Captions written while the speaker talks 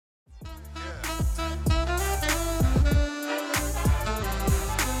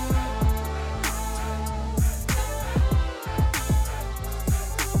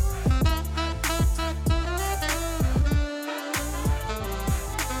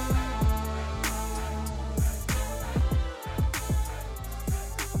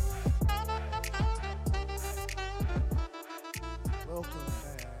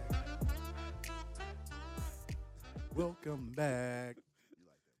Welcome back.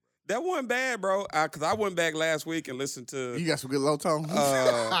 That wasn't bad, bro. Cause I went back last week and listened to You got some good low tone.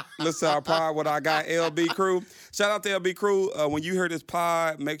 listen to our pod with our guy LB Crew. Shout out to LB Crew. When you hear this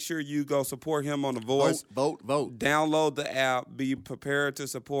pod, make sure you go support him on The Voice. Vote. Download the app. Be prepared to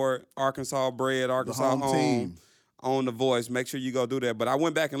support Arkansas Bred, Arkansas home team. on The Voice. Make sure you go do that. But I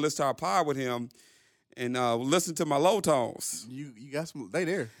went back and listened to our pod with him and listened to my low tones. You got some. They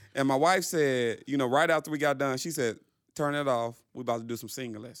there. And my wife said, right after we got done, she said, turn it off. We about to do some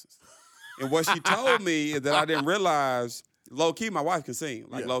singing lessons. And what she told me is that I didn't realize, low-key, my wife can sing.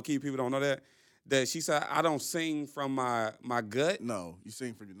 Like, low-key, people don't know that. That she said, I don't sing from my gut. No, you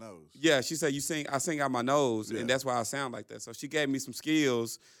sing from your nose. Yeah, she said, I sing out my nose, and that's why I sound like that. So she gave me some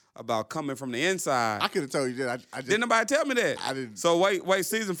skills about coming from the inside. I could have told you that. I just, Didn't nobody tell me that. I didn't. So wait,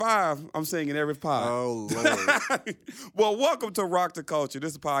 season 5, I'm singing every pod. Oh, Lord. Well, welcome to Rock the Culture. This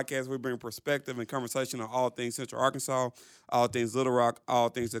is a podcast where we bring perspective and conversation on all things Central Arkansas, all things Little Rock, all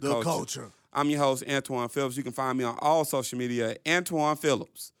things the culture. I'm your host, Antoine Phillips. You can find me on all social media, Antoine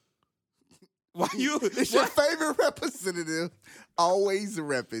Phillips. Why you? It's your favorite representative, always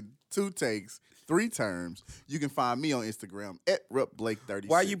repping, 2 takes, 3 terms. You can find me on Instagram at RepBlake36.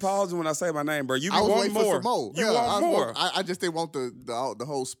 Why you pausing when I say my name, bro? You I was want waiting more. for some more. You want more. I just didn't want the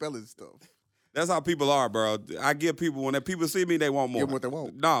whole spelling stuff. That's how people are, bro. I give people, when people see me, they want more. Give them what they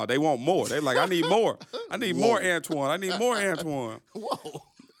want. No, they want more. They like, I need more. I need more Antoine. I need more Antoine. Whoa.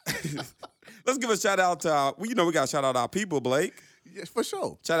 Let's give a shout out to our, we got to shout out our people, Blake. Yes, for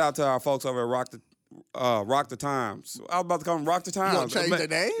sure. Shout out to our folks over at Rock the Times. I was about to call them Rock the Times. You gonna change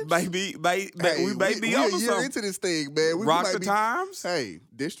their names? Maybe we may be we on a to year something. into this thing, man. Rock the Times? Hey,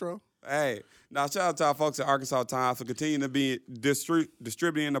 distro. Hey, now shout out to our folks at Arkansas Times for continuing to be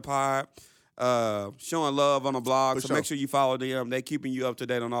distributing the pod, showing love on the blog. For So sure. make sure you follow them. They keeping you up to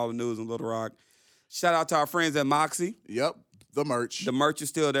date on all the news in Little Rock. Shout out to our friends at Moxie. Yep, the merch. The merch is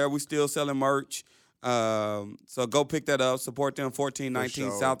still there. We still selling merch. So go pick that up. Support them, 1419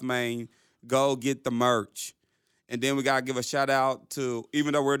 For sure. South Main. Go get the merch. And then we got to give a shout out to,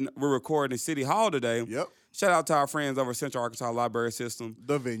 even though we're recording in City Hall today, Yep, shout out to our friends over at Central Arkansas Library System.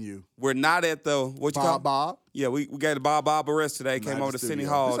 the venue. We're not at the, what you call it? Bob. Yeah, we got the Bob arrest today. Not Came in over the to City studio.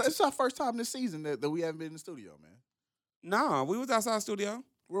 Hall. It's our first time this season that we haven't been in the studio, man. Nah, we was outside the studio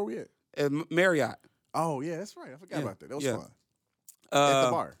Where we at? at Marriott. Oh, yeah, that's right. I forgot about that. That was Yeah. fun. At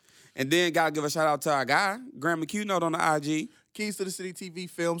the bar. And then got to give a shout out to our guy, Graham McHugh Note on the IG. Keys to the City TV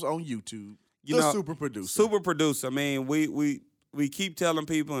films on YouTube. You The know, super producer. Super producer. I mean, we keep telling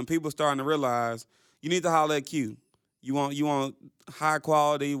people, and people starting to realize you need to holler at Q. You want high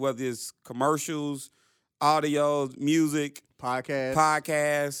quality, whether it's commercials, audio, music, Podcast.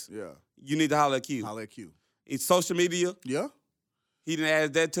 podcasts. Yeah. You need to holler at Q. Holla at Q. It's social media. Yeah. He didn't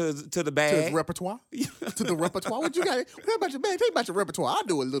add that to the To his bag. repertoire. To the repertoire. What you got? What about your man? Tell me about your repertoire. I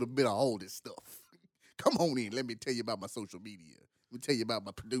do a little bit of all this stuff. Come on in. Let me tell you about my social media. Let me tell you about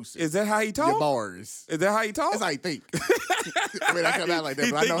my producer. Is that how he Your talk? bars. Is that how he talk? That's how you think. I mean, I come out like that,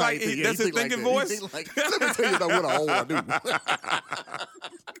 He but I think know how like- you think. Yeah, that's he his think thinking like that. voice? He think like, let me tell you about what all I do.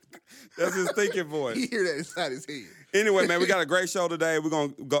 That's his thinking voice. He hear that inside his head. Anyway, man, we got a great show today. We're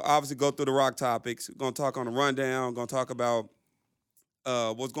going to obviously go through the rock topics. We're going to talk on the rundown. We're going to talk about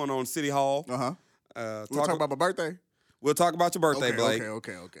what's going on in City Hall. Uh-huh. Uh, We'll talk about my birthday. We'll talk about your birthday, Blake.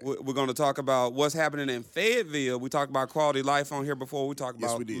 Okay. We're going to talk about what's happening in Fayetteville. We talked about quality of life on here before. We talked Yes,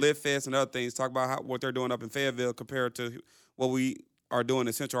 about we did. Live Fest and other things. Talk about what they're doing up in Fayetteville compared to what we are doing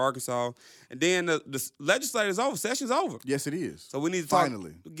in Central Arkansas. And then the legislature's over. Session's over. Yes, it is. So we need to talk,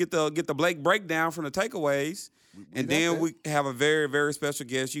 Finally. get the Blake breakdown from the takeaways. And got then that. we have a very, very special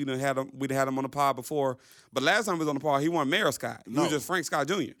guest. We'd had him on the pod before. But last time he was on the pod, he wasn't Mayor Scott. He No. was just Frank Scott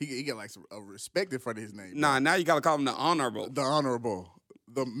Jr. He got like some respect in front of his name. Nah, now you got to call him the Honorable. The Honorable,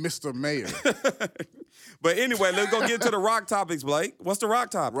 the Mr. Mayor. But anyway, let's go get to the rock topics, Blake. What's the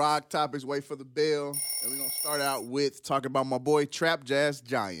rock topic? Rock topics, wait for the bell. And we're going to start out with talking about my boy Trap Jazz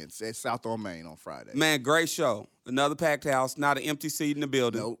Giants at South on Main on Friday. Man, great show. Another packed house, not an empty seat in the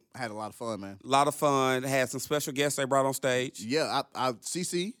building. Nope, had a lot of fun, man. A lot of fun. Had some special guests they brought on stage. Yeah, I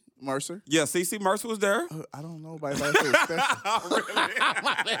CC Mercer. Yeah, CC Mercer was there. I don't know about anybody say special.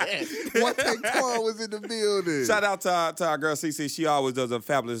 My bad. One Take Twan was in the building. Shout out to our girl CC. She always does a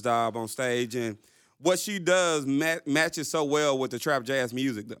fabulous job on stage, and what she does matches so well with the trap jazz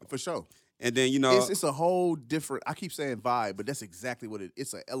music, though. For sure. And then It's a whole different. I keep saying vibe, but that's exactly what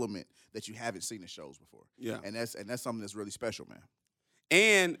it's an element that you haven't seen in shows before. Yeah. and that's something that's really special, man.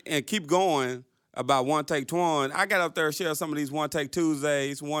 and keep going. about One Take Twan. I got up there and shared some of these One Take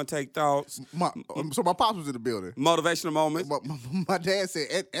Tuesdays, One Take Thoughts, So my pops was in the building. motivational moments. My dad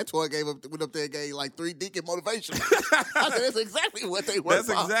said Antoine went up there and gave like 3 deacon motivation. I said that's exactly what they were. That's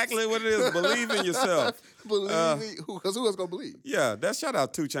exactly what it is. Believe in yourself. Because who else gonna believe? Yeah, that's shout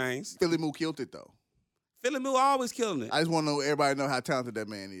out 2 Chainz. Philly Moo killed it though. Philly Moo always killing it. I just want to know everybody know how talented that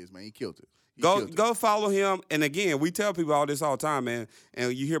man is, man. He killed it. Go follow him. And again, we tell people all this all the time, man.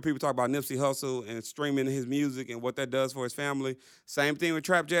 And you hear people talk about Nipsey Hussle and streaming his music and what that does for his family. Same thing with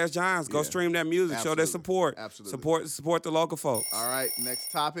Trap Jazz Giants. Go stream that music. Absolutely. Show their support. Absolutely. Support the local folks. All right,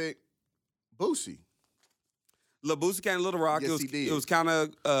 next topic. Boosie. Lil Boosie came to Little Rock. Yes, he did. It was kind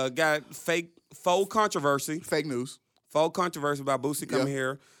of got faux controversy. Fake news. Faux controversy about Boosie coming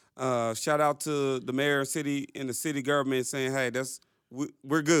here. Shout out to the mayor and the city government saying, hey,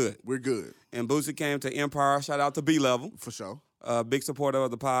 we're good. We're good. And Boosie came to Empire. Shout out to B-Level. For sure. Big supporter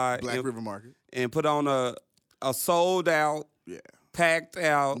of the pod. Black River Market. And put on a sold out, packed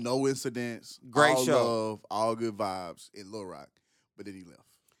out. No incidents. Great all show. Love, all good vibes in Little Rock. But then he left.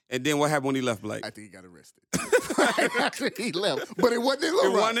 And then what happened when he left, Blake? I think he got arrested. After he left. But it wasn't in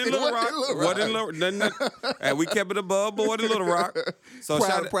Little Rock. It wasn't in Little Rock. And we kept it above board in Little Rock. So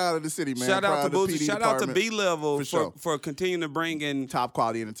proud of the city, man. Shout out to Boosie. Shout out to department. B-Level For for continuing to bring in top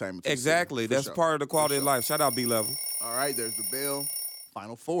quality entertainment. Exactly. That's part of the quality of life. Shout out B-Level. All right, there's the bell.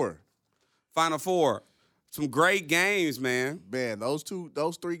 Final Four. Final Four. Some great games, man. Man, those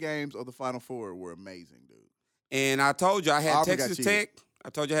 3 games of the Final Four were amazing, dude. And I told you I had Auburn Texas Tech. I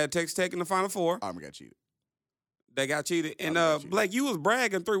told you I had Texas Tech in the Final Four. Auburn got cheated. They got cheated. And Blake, you was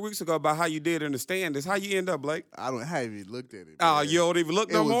bragging 3 weeks ago about how you did in the standings. How you end up, Blake? I haven't even looked at it. Oh, man. you don't even look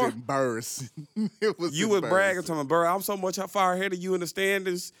no more? It was embarrassing. You was bragging to me, bro. I'm so much far ahead of you in the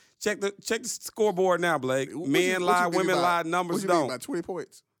standings. Check the scoreboard now, Blake. Men lie, women lie, numbers don't. About 20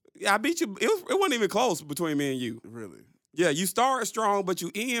 points. Yeah, I beat you. It wasn't even close between me and you. Really? Yeah, you started strong, but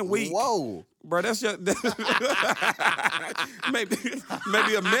you end weak. Whoa. Bro, that's just maybe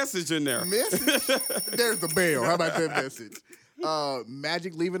a message in there. Message? There's the bell. How about that message?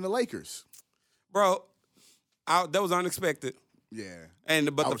 Magic leaving the Lakers. Bro, that was unexpected. Yeah. I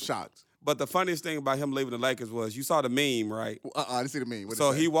was shocked. But the funniest thing about him leaving the Lakers was you saw the meme, right? I didn't see the meme.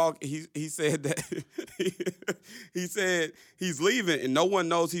 So he said that he said he's leaving and no one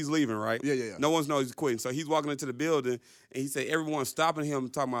knows he's leaving, right? Yeah. No one knows he's quitting. So he's walking into the building and he said everyone's stopping him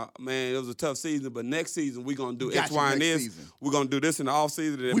talking about, man, it was a tough season, but next season we're gonna do X, Y, and this. We're gonna do this in the off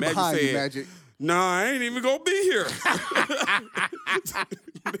season. And Magic said, Magic. Nah, I ain't even gonna be here.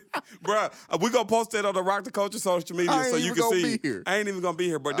 Bruh, we gonna post that on the Rock the Culture social media so you can see. I ain't even gonna be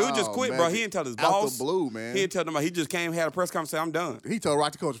here. But dude just quit, bro. He didn't tell his boss. Out the blue, man. He didn't tell them. He just came, had a press conference, said, I'm done. He told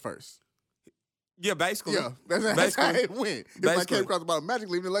Rock the Culture first. Yeah, basically. Yeah, that's how it went. It's like came across about Magic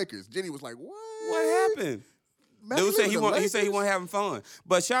leaving the Lakers. Jenny was like, what? What happened? Dude said he wasn't having fun.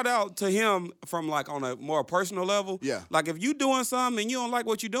 But shout out to him from like on a more personal level. Yeah. Like if you doing something and you don't like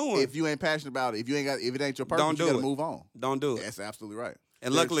what you're doing. If you ain't passionate about it, if it ain't your purpose, you gotta move on. Don't do it. That's absolutely right.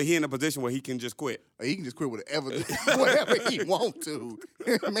 And luckily he in a position where he can just quit. He can just quit whatever he want to.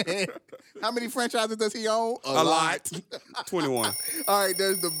 Man, how many franchises does he own? A lot. 21. All right,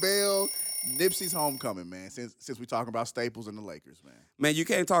 there's the bell. Nipsey's homecoming, man. Since we talking about Staples and the Lakers, man. Man, you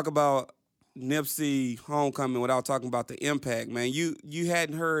can't talk about Nipsey homecoming without talking about the impact, man. You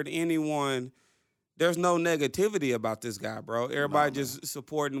hadn't heard anyone. There's no negativity about this guy, bro. Everybody just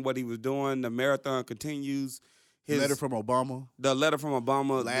supporting what he was doing. The marathon continues. Letter from Obama. The letter from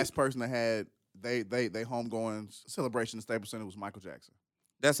Obama. Last person that had they homegoing celebration in Staples Center was Michael Jackson.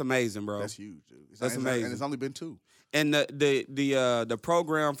 That's amazing, bro. That's huge, dude. That's amazing. And it's only been 2. And the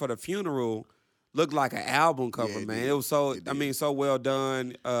program for the funeral looked like an album cover, man. It was so well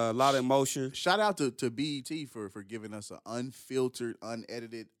done. A lot of emotion. Shout out to BET for giving us an unfiltered,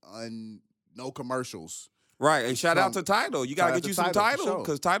 unedited, no commercials. Right, and shout out to Tidal. You gotta get you some Tidal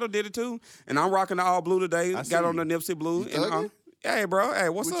because Tidal did it too. And I'm rocking the all blue today. Got on the Nipsey blue. Hey, bro. Hey,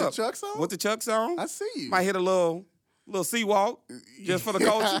 what's up? With your Chucks on? With the Chucks on? I see you. Might hit a little sea walk just for the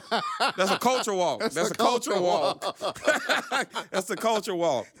culture. That's a culture walk. That's a culture walk. That's a culture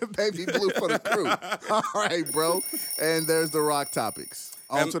walk. Baby blue for the crew. All right, bro. And there's the rock topics.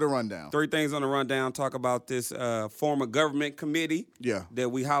 On to the rundown. 3 things on the rundown. Talk about this former government committee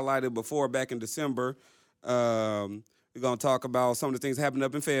that we highlighted before back in December. We're going to talk about some of the things happening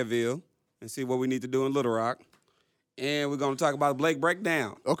up in Fayetteville and see what we need to do in Little Rock. And we're going to talk about the Blake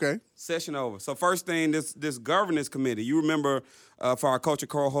Breakdown. Okay. Session over. So first thing, this governance committee. You remember for our culture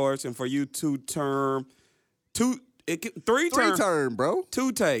cohorts and for you 3 term, bro.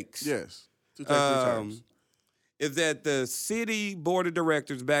 2 takes. Yes. 2 takes, 3 terms. is that the city board of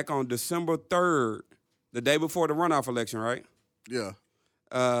directors back on December 3rd, the day before the runoff election, right? Yeah.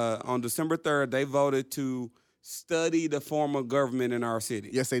 On December 3rd, they voted to study the form of government in our city.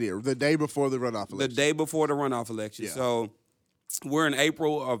 Yes, they did. The day before the runoff election. The day before the runoff election. Yeah. So we're in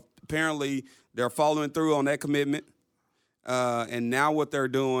April. Apparently, they're following through on that commitment. And now what they're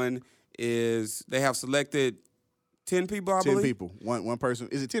doing is they have selected 10 people, I believe. 10 people. One person.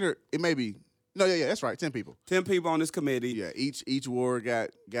 Is it 10 or it may be? No, yeah, that's right. 10 people. 10 people on this committee. Yeah, each ward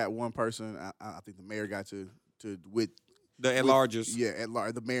got one person. I think the mayor got to with the at-larges. Yeah,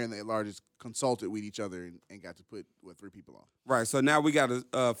 the mayor and the at-larges consulted with each other and got to put 3 people on. Right. So now we got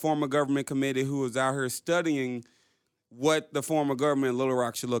a form of government committee who is out here studying what the form of government in Little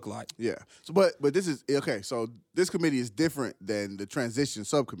Rock should look like. Yeah. So, but this is okay. So this committee is different than the transition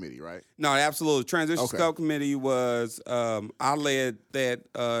subcommittee, right? No, absolutely. Transition subcommittee was I led that.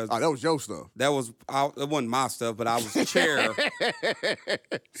 Oh, that was your stuff. That was it wasn't my stuff, but I was chair.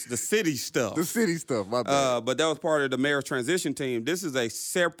 The city stuff. The city stuff. My bad. But that was part of the mayor's transition team. This is a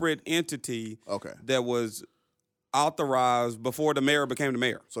separate entity. Okay. That was authorized before the mayor became the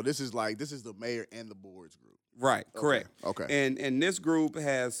mayor. So this is the mayor and the board's group. Right, correct. Okay. And this group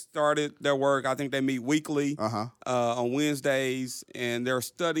has started their work. I think they meet weekly on Wednesdays, and they're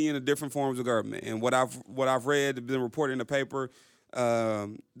studying the different forms of government. And what I've read, been reported in the paper,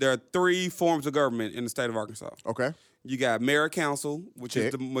 there are 3 forms of government in the state of Arkansas. Okay. You got mayor council, which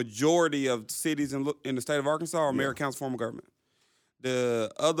is the majority of cities in the state of Arkansas are mayor council form of government.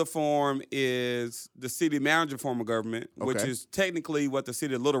 The other form is the city manager form of government, which is technically what the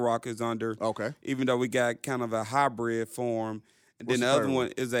city of Little Rock is under. Okay. Even though we got kind of a hybrid form. And then the other one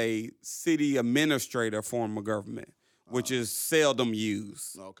is a city administrator form of government, which is seldom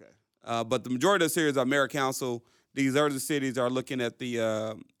used. Okay. But the majority of the cities are mayor council. These other cities are looking at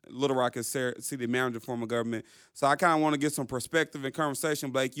the Little Rock as city manager form of government. So I kind of want to get some perspective and conversation.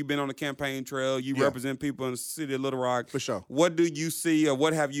 Blake, you've been on the campaign trail. You represent people in the city of Little Rock. For sure. What do you see, or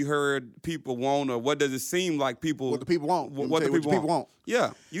what have you heard people want, or what does it seem like people? What the people want. What the people want.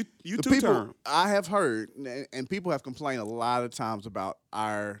 Yeah, you the two-term. I have heard, and people have complained a lot of times about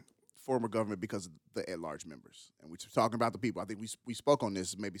our form of government because of the at-large members. And we're talking about the people. I think we spoke on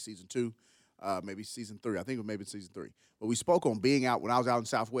this maybe season 2. Maybe season 3. I think it was maybe season 3. But we spoke on being out when I was out in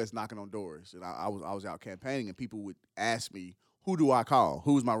Southwest knocking on doors, and I was out campaigning, and people would ask me, "Who do I call?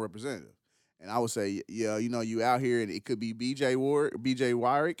 Who's my representative?" And I would say, "Yeah, you out here, and it could be BJ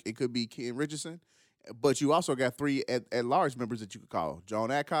Wyrick, it could be Ken Richardson, but you also got 3 at-large members that you could call: Joan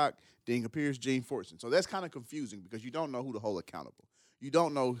Adcock, Dinga Pierce, Gene Fortson." So that's kind of confusing because you don't know who to hold accountable. You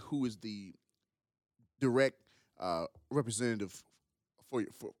don't know who is the direct representative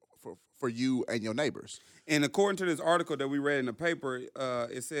for you and your neighbors. And according to this article that we read in the paper,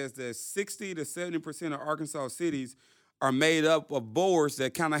 it says that 60 to 70% of Arkansas cities are made up of boards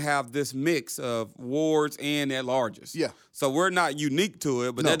that kind of have this mix of wards and at-larges. Yeah. So we're not unique to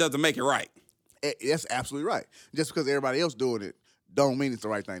it, but that doesn't make it right. That's absolutely right. Just because everybody else doing it don't mean it's the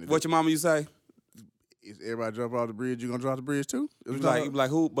right thing to do. What your mama used to say? Is everybody jump off the bridge, you gonna drop the bridge too? You like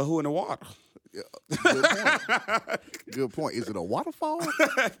who? But who in the water? Yeah, good point. Good point. Is it a waterfall?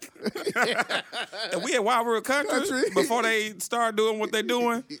 And we at Wild River Country before they start doing what they're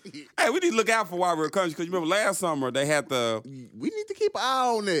doing. Hey, we need to look out for Wild River Country because you remember last summer they had the. We need to keep an eye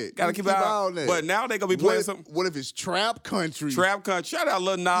on it. Got to keep an eye on it. But now they're gonna be playing something. What if it's trap country? Trap country. Shout out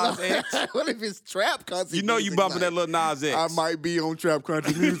Lil Nas X. What if it's trap country? You know you bumping that Lil Nas X. I might be on trap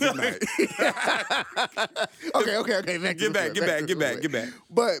country music night. Okay. Get back.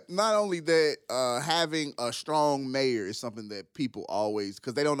 But not only that, having a strong mayor is something that people always,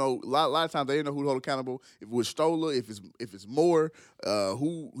 because they don't know, a lot of times they don't know who to hold accountable. If it was Stoller, if it's Moore,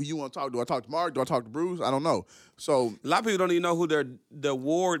 who you want to talk to? Do I talk to Mark? Do I talk to Bruce? I don't know. So a lot of people don't even know who the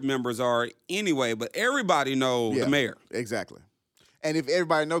ward members are anyway, but everybody knows the mayor. Exactly. And if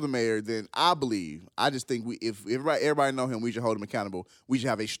everybody know the mayor, then I just think if everybody know him, we should hold him accountable. We should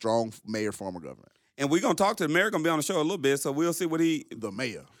have a strong mayor form of government. And we're going to talk to the mayor, going to be on the show a little bit, so we'll see what the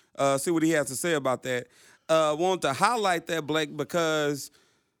mayor. See what he has to say about that. Want to highlight that, Blake, because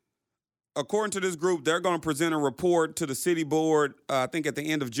according to this group, they're going to present a report to the city board, I think at the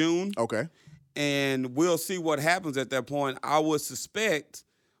end of June. Okay. And we'll see what happens at that point. I would suspect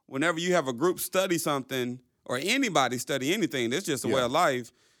whenever you have a group study something or anybody study anything, that's just a way of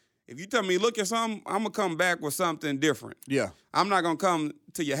life. If you tell me, look at something, I'm going to come back with something different. Yeah. I'm not gonna come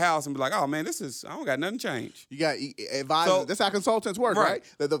to your house and be like, oh man, I don't got nothing changed. You got advisors. So- That's how consultants work, right?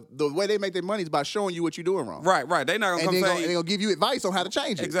 The way they make their money is by showing you what you're doing wrong. Right. They're not gonna And come they're say going to give you advice on how to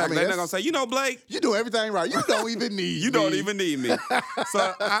change it. exactly. They're not gonna say, Blake, you do everything right. You don't even need you don't even need me.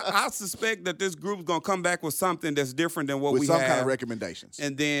 So I suspect that this group's gonna come back with something that's different than what with we some have. kind of recommendations.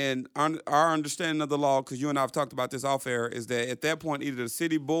 And then our understanding of the law, because you and I have talked about this off air, is that at that point either the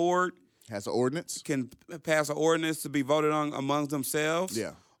city board Has an ordinance. can pass an ordinance to be voted on amongst themselves.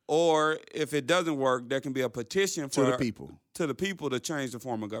 Yeah. Or if it doesn't work, there can be a petition To the people. to change the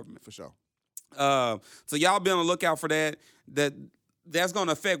form of government. For sure. So y'all be on the lookout for that. That's going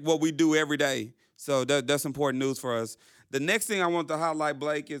to affect what we do every day. So that's important news for us. The next thing I want to highlight,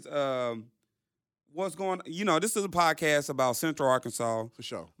 Blake, is what's going on. This is a podcast about Central Arkansas, For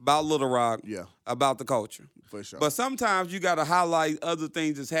sure. about Little Rock, Yeah. about the culture. For sure. But sometimes you got to highlight other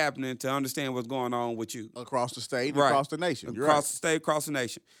things that's happening to understand what's going on with you. Across the state, Right. across the nation. You're Across the state, across the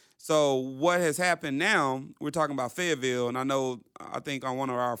nation. So what has happened now, we're talking about Fayetteville, and I think on one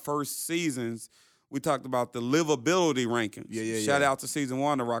of our first seasons, we talked about the livability rankings. Yeah. Shout out to season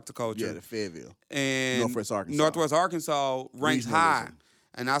 1 of Rock the Culture. Yeah, the Fayetteville. And Northwest Arkansas. Northwest Arkansas ranks high. Regionalism.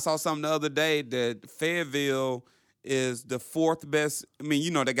 And I saw something the other day that Fayetteville is the 4th best. I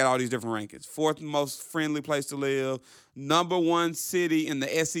mean, they got all these different rankings. 4th most friendly place to live. Number 1 city in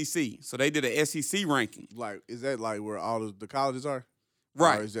the SEC. So they did an SEC ranking. Like, is that like where all the colleges are?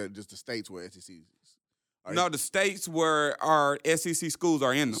 Right. Or is that just the states where SEC is? No, the states where our SEC schools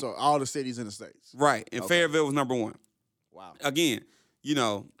are in them. So all the cities in the states. Right. And Okay. Fayetteville was number 1. Wow. Again,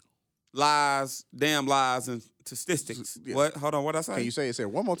 lies, damn lies, and statistics. Yeah. What? Hold on, what I say? Can you say it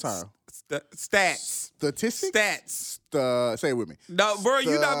one more time? Stats. Statistics? Stats. Say it with me. No, bro,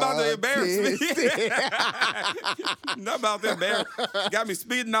 you're not about to embarrass me. Statistics. Not about to embarrass. Got me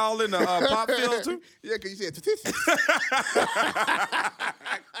spitting all in the pop filter. Yeah, because you said statistics.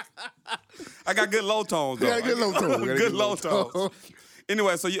 I got good low tones, though. You got a good low tone. Good low tones.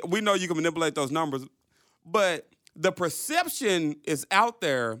 Anyway, so we know you can manipulate those numbers, but the perception is out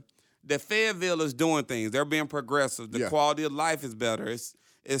there that Fayetteville is doing things. They're being progressive. The Yeah. quality of life is better. It's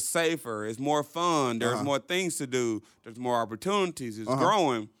safer. It's more fun. There's more things to do. There's more opportunities. It's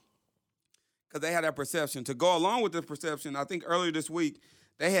growing. Because they had that perception. To go along with this perception, I think earlier this week,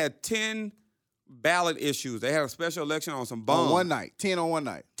 they had 10 ballot issues. They had a special election on some bonds. On one night. 10 on one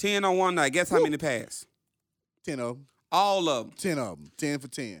night. 10 on one night. Guess how many passed? 10 of them. All of them. 10 of them. 10 for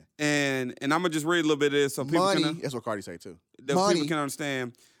 10. And I'm going to just read a little bit of this so people Money. can... That's what Cardi say, too. People can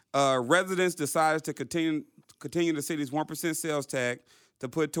understand. Residents decided to continue the city's 1% sales tax to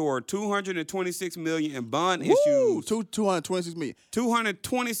put toward $226 million in bond issues. 226 million.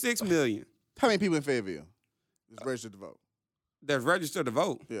 $226 million. How many people in Fayetteville is registered to vote? That's registered to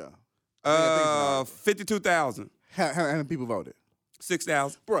vote. Yeah. 52,000. How many people voted?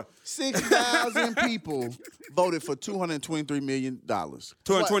 6,000. Bruh, 6,000 people voted for $223 million.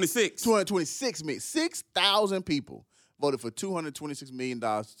 226. 226 million. 6,000 people voted for $226 million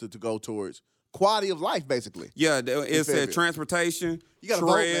to go towards quality of life, basically. Yeah, it said Fayetteville. transportation, You gotta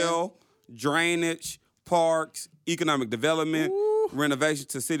vote, trail, drainage, parks, economic development, renovation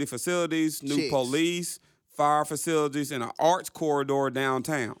to city facilities, new Chicks. police, fire facilities, and an arts corridor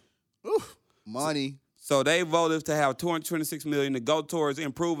downtown. Oof, money. So they voted to have $226 million to go towards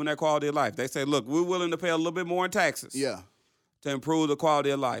improving their quality of life. They say, look, we're willing to pay a little bit more in taxes Yeah, to improve the quality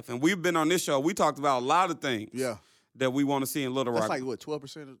of life. And we've been on this show, we talked about a lot of things yeah. that we want to see in Little Rock. That's like what,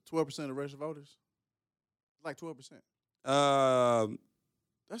 12% of registered voters? Like 12%.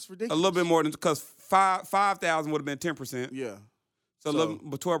 That's A ridiculous. little bit more than, because 5,000 would have been 10%. Yeah. So a little,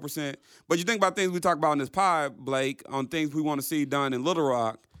 but 12%. But you think about things we talk about in this pod, Blake, on things we want to see done in Little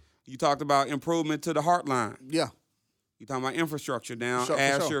Rock. You talked about improvement to the Heartline. Yeah. You talking about infrastructure down For sure.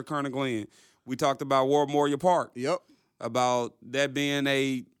 Asher, Kerner Glen. We talked about War Memorial Park. Yep. About that being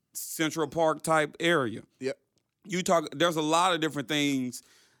a Central Park type area. Yep. There's a lot of different things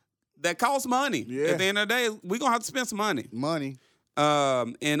that cost money. Yeah. At the end of the day, we're gonna have to spend some money. Money.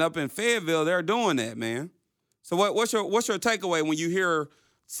 And up in Fayetteville, they're doing that, man. So what's your takeaway when you hear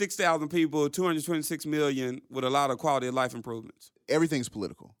 6,000 people, 226 million with a lot of quality of life improvements? Everything's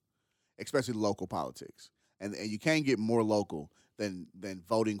political, especially local politics. And you can't get more local than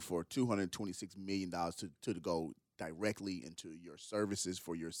voting for $226 million to go directly into your services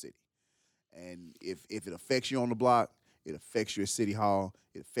for your city. And if it affects you on the block, it affects you at City Hall,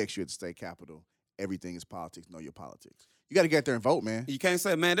 it affects you at the state capitol. Everything is politics. Know your politics. You got to get there and vote, man. You can't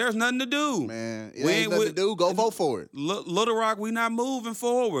say, man, there's nothing to do. Man, it ain't nothing to do. Go vote for it. Little Rock, we not moving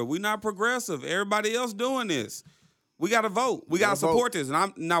forward. We not progressive. Everybody else doing this. We got to vote. We got to support this.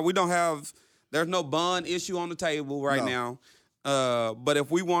 And we don't have, there's no bond issue on the table right now. But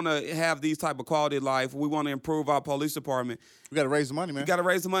if we want to have these type of quality of life, we want to improve our police department. We got to raise the money, man. We got to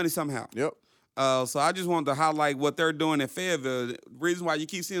raise the money somehow. Yep. So I just wanted to highlight what they're doing in Fayetteville. The reason why you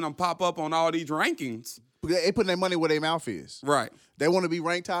keep seeing them pop up on all these rankings. They putting their money where their mouth is. Right. They want to be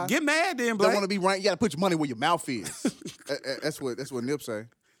ranked high. Get mad then, They Blake. want to be ranked. You got to put your money where your mouth is. That's what Nip say.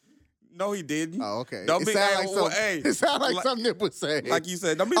 No, he didn't. Oh, okay. Don't be sound like it sound like something Nip would say. Like you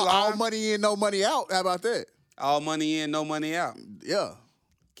said, don't be all lying. money in, no money out. How about that? All money in, no money out. Yeah.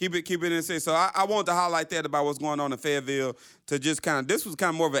 Keep it in sense. So I want to highlight that about what's going on in Fayetteville to just this was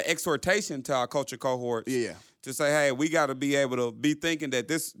kind of more of an exhortation to our culture cohorts. Yeah. To say, hey, we got to be able to be thinking that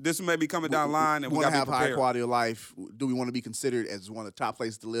this may be coming down the line, and we got to have be prepared. high quality of life. Do we want to be considered as one of the top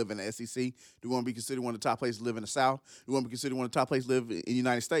places to live in the SEC? Do we want to be considered one of the top places to live in the South? Do we want to be considered one of the top places to live in the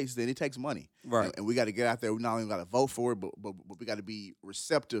United States? Then it takes money, right? And we got to get out there. We not only got to vote for it, but we got to be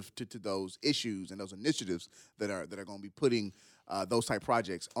receptive to those issues and those initiatives that are going to be putting those type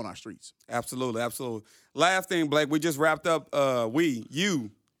projects on our streets. Absolutely. Last thing, Blake, we just wrapped up. The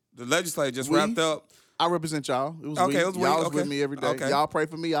legislature just wrapped up. I represent y'all. It was okay. we. It was y'all we. was with me every day. Okay. Y'all pray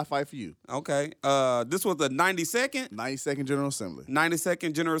for me. I fight for you. Okay. This was the 92nd General Assembly.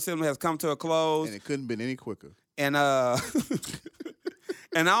 92nd General Assembly has come to a close, and it couldn't have been any quicker. And and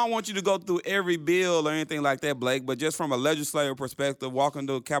I don't want you to go through every bill or anything like that, Blake, but just from a legislative perspective, walking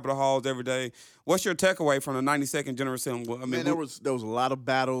through Capitol halls every day, what's your takeaway from the 92nd General Assembly? I mean, man, there was a lot of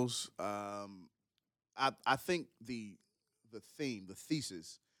battles. I think the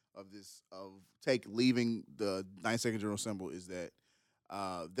thesis of leaving the 92nd General Assembly is that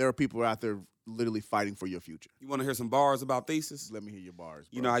there are people out there literally fighting for your future. You want to hear some bars about thesis? Let me hear your bars,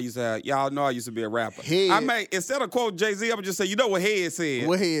 bro. You know, y'all know I used to be a rapper. Head. Instead of quote Jay-Z, I would just say, you know what Head said?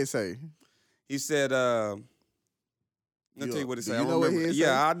 What Head say? He said, let me tell you what he said. You know what Head say?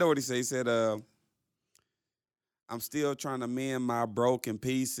 Yeah, I know what he said. He said, I'm still trying to mend my broken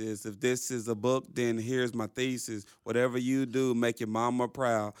pieces. If this is a book, then here's my thesis. Whatever you do, make your mama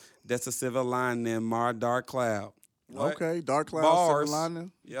proud. That's a silver lining, my dark cloud. What? Okay, dark cloud, bars. silver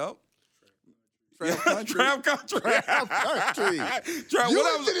lining. Yep. Trap country. Trap country. Trap country. Trap, you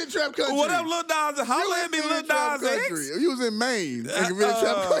what was in Trap country. What up, Lil Nas? Holla at me, Lil Nas X. You was in Maine.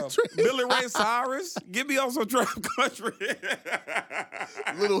 Trap country. Billy Ray Cyrus. Get me on some Trap country.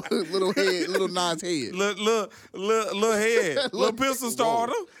 little head, little Nas head. Little head. Little pistol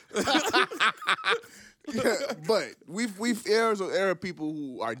starter. Yeah, but there's an era of people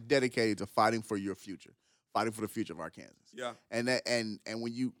who are dedicated to fighting for your future, fighting for the future of our Kansas. Yeah. And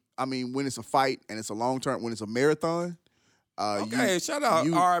when it's a fight and it's a long term, when it's a marathon. Shout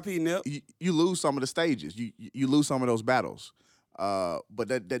out R.I.P. Nip. You lose some of the stages. You lose some of those battles. But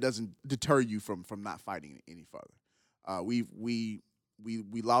that doesn't deter you from not fighting any further. We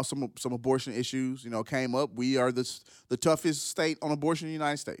lost some abortion issues. Came up. We are the toughest state on abortion in the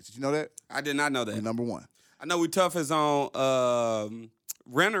United States. Did you know that? I did not know that. We're number one. I know we tough as on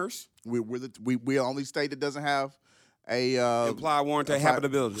renters. We're the only state that doesn't have a implied warranty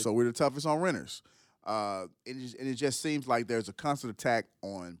habitability. So we're the toughest on renters. It just seems like there's a constant attack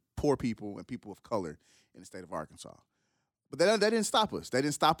on poor people and people of color in the state of Arkansas. But that didn't stop us. That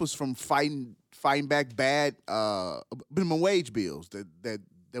didn't stop us from fighting back bad minimum wage bills that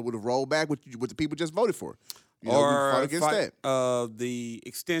would have rolled back what the people just voted for. We fought against that. The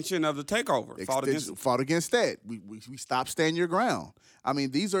extension of the takeover. Fought against that. We stopped stand your ground. I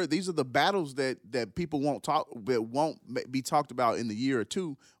mean, these are the battles that people won't be talked about in the year or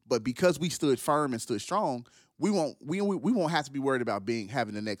two. But because we stood firm and stood strong, we won't have to be worried about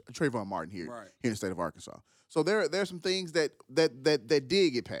having the next Trayvon Martin here in the state of Arkansas. So there's some things that did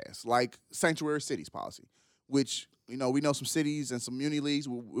get passed, like sanctuary cities policy, which we know some cities and some muni leagues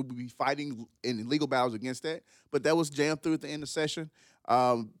will be fighting in legal battles against that. But that was jammed through at the end of the session.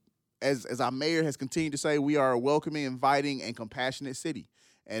 As our mayor has continued to say, we are a welcoming, inviting, and compassionate city,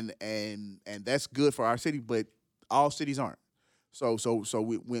 and that's good for our city. But all cities aren't. So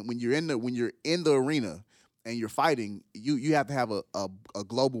when you're in the arena and you're fighting, you have to have a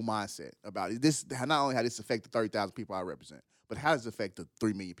global mindset about it. This not only how this affect the 30,000 people I represent, but how does it affect the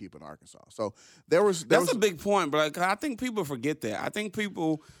 3 million people in Arkansas? So that's a big point, but I think people forget that. I think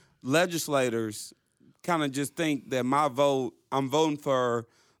legislators kind of just think that I'm voting for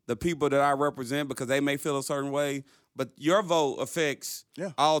the people that I represent because they may feel a certain way. But your vote affects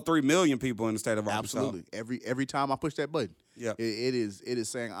all 3 million people in the state of Arkansas. Absolutely. Every time I push that button, it is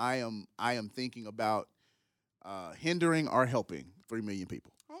saying I am thinking about hindering or helping 3 million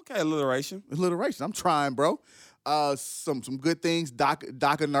people. Okay, alliteration. I'm trying, bro. Some good things.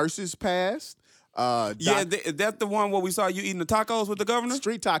 DACA nurses passed. Yeah, that's the one where we saw you eating the tacos with the governor?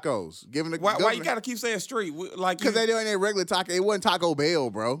 Street tacos. Giving the Why you got to keep saying street? Because they ain't regular taco. It wasn't Taco Bell,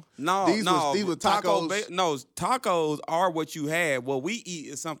 bro. No, these were tacos. Tacos are what you had. What we eat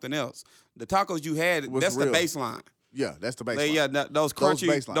is something else. The tacos you had, that's real. The baseline. Yeah, that's the baseline. Yeah, those crunchy,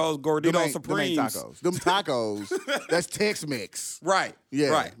 those Gordito Supremes. Them tacos, that's Tex-Mex. Right. Yeah.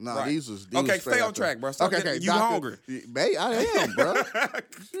 Right. No, right. These was stay on track, bro. Okay. You hungry. Babe, I am, bro.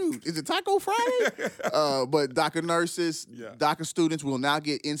 Shoot. Is it Taco Friday? But DACA nurses, DACA students will now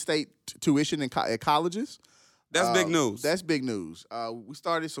get in-state tuition at colleges. That's big news. That's big news. We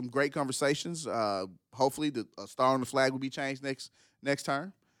started some great conversations. Hopefully, the star on the flag will be changed next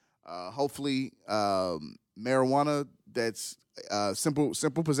term. Hopefully, marijuana that's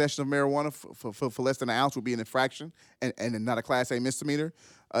simple possession of marijuana for less than an ounce will be an infraction and not a Class A misdemeanor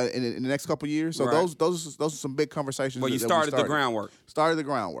in the next couple of years. So right. those are some big conversations. Well, you started the groundwork. Started the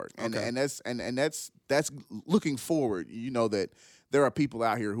groundwork, and that's looking forward. You know that there are people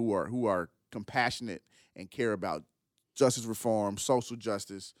out here who are compassionate and care about justice reform, social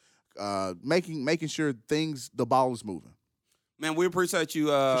justice, making sure the ball is moving. Man, we appreciate you.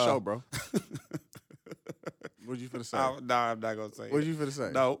 For sure, bro. What you finna say? Nah, I'm not gonna say it. What you finna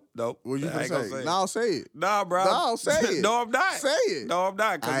say? Nope. What you finna say? No, say it. Nah, bro. No, say it. No, I'm not. Say it. No, I'm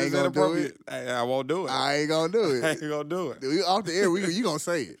not. I ain't it's inappropriate. I won't do it. I ain't gonna do it. I ain't gonna do it. Off the air, you gonna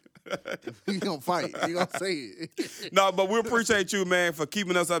say it. You gonna fight. You gonna say it. No, but we appreciate you, man, for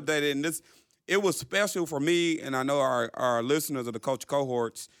keeping us updated. And it was special for me, and I know our listeners of the Culture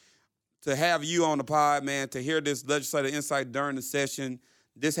Cohorts, to have you on the pod, man, to hear this legislative insight during the session.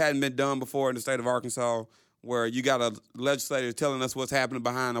 This hadn't been done before in the state of Arkansas, where you got a legislator telling us what's happening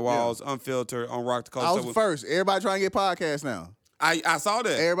behind the walls, unfiltered, on Rock the Culture. I was first. Everybody trying to get podcasts now. I saw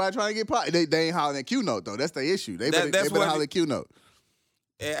that. Everybody trying to get podcasts. They ain't hollering at Q-Note, though. That's the issue. They better holler at Q-Note.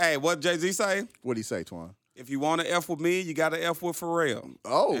 Hey, what Jay-Z say? What'd he say, Twan? If you want to F with me, you got to F with Pharrell.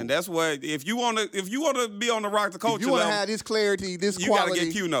 Oh, and that's what if you want to be on the Rock the Culture, if you want to have this clarity, this you quality, you got to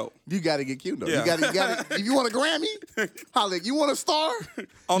get Q-Note. You got to get Q-Note. Yeah. You got to. If you want a Grammy, holla. You want a star? You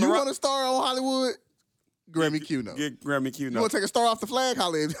want a star on Hollywood? Grammy Q-Note. Get Grammy Q-Note. You want to take a star off the flag?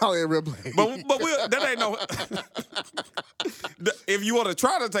 Holla at Red Blade. But that ain't no. If you want to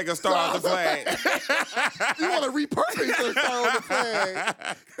try to take a star off the flag, you want to repurpose the star on the flag.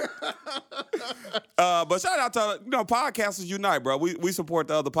 But shout out to podcasters unite, bro. We support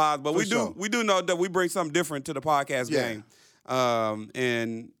the other pods, but we do know that we bring something different to the podcast game.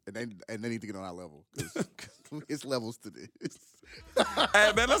 And they need to get on our level because it's levels to this.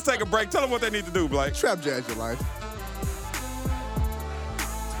 Hey, man, let's take a break. Tell them what they need to do, Blake. Trap Jazz your life.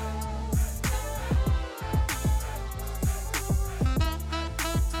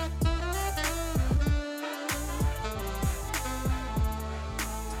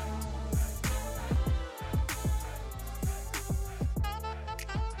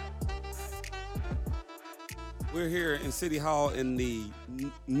 We're here in City Hall in the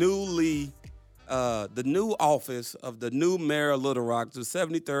new office of the new mayor of Little Rock, the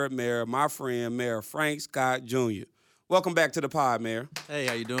 73rd mayor, my friend, Mayor Frank Scott Jr. Welcome back to the pod, Mayor. Hey,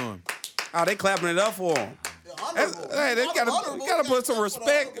 how you doing? Oh, they clapping it up for him. Hey, they gotta put some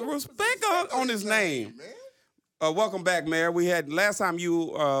respect on his name. Welcome back, Mayor. We had last time you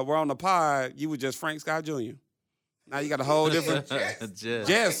were on the pod, you were just Frank Scott Jr. Now you got a whole different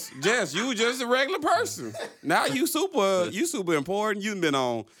Jess, you were just a regular person. Now you super important. You've been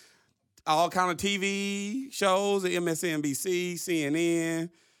on all kind of TV shows, MSNBC, CNN.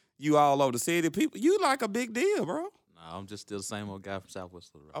 You all over the city. People, you like a big deal, bro. No, I'm just still the same old guy from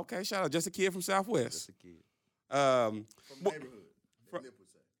Southwest Little Rock. Okay, shout out. Just a kid from Southwest. Just a kid. From neighborhood.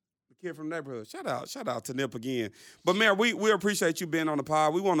 The kid from the neighborhood. Shout out to Nip again. But Mayor, we appreciate you being on the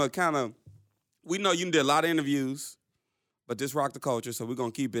pod. We want to we know you did a lot of interviews, but this Rock the Culture, so we're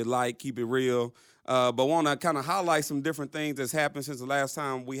going to keep it light, keep it real. But want to kind of highlight some different things that's happened since the last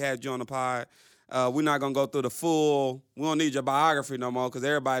time we had you on the pod. We're not going to go through we don't need your biography no more because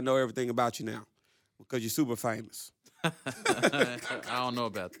everybody know everything about you now because you're super famous. I don't know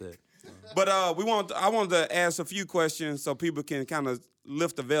about that. But I wanted to ask a few questions so people can kind of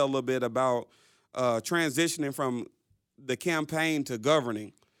lift the veil a little bit about transitioning from the campaign to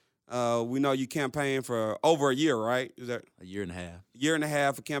governing. We know you campaigned for over a year, right? Is that a year and a half? Year and a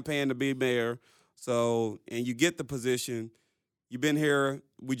half of campaign to be mayor. So, and you get the position. You've been here.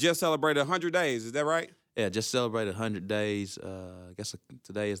 We just celebrated 100 days. Is that right? Yeah, just celebrated 100 days. I guess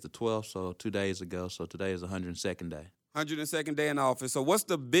today is the 12th, so 2 days ago. So today is the 102nd day. 102nd day in office. So what's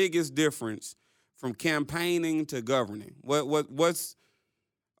the biggest difference from campaigning to governing?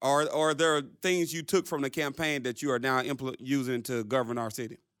 Are there things you took from the campaign that you are now using to govern our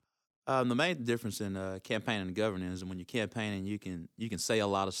city? The main difference in campaigning and governing is when you're campaigning, you can say a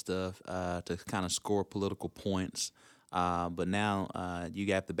lot of stuff to kind of score political points, but now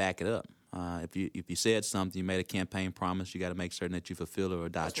you have to back it up. If you said something, you made a campaign promise, you got to make certain that you fulfill it or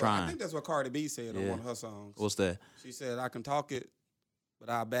die trying. I think that's what Cardi B said on one of her songs. What's that? She said, "I can talk it, but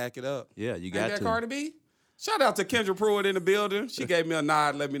I'll back it up." Yeah, you got to. Cardi B. Shout out to Kendra Pruitt in the building. She gave me a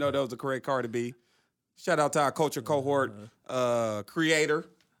nod, let me know that was the correct Cardi B. Shout out to our culture cohort creator.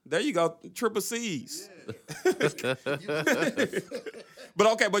 There you go, triple C's. Yeah.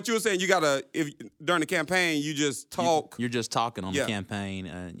 But you were saying you gotta during the campaign you just talk. You're just talking on the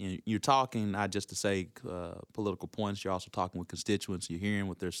campaign. You're talking not just to say political points. You're also talking with constituents. You're hearing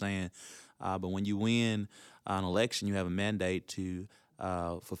what they're saying. But when you win an election, you have a mandate to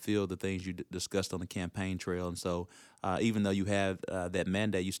fulfill the things you discussed on the campaign trail. And so even though you have that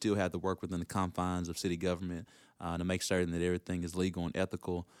mandate, you still have to work within the confines of city government to make certain that everything is legal and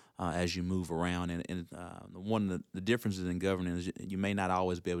ethical as you move around. And one of the differences in governing is you may not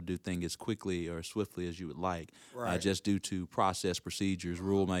always be able to do things as quickly or swiftly as you would like, just due to process, procedures,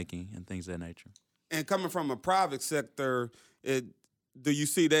 rulemaking, and things of that nature. And coming from a private sector, do you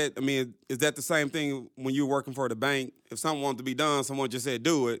see that? I mean, is that the same thing when you're working for the bank? If something wanted to be done, someone just said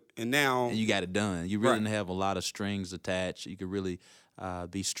do it, and now you got it done. You really didn't have a lot of strings attached. You could really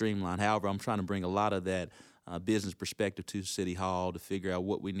be streamlined. However, I'm trying to bring a lot of that business perspective to City Hall to figure out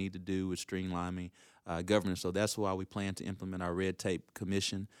what we need to do with streamlining governance. So that's why we plan to implement our Red Tape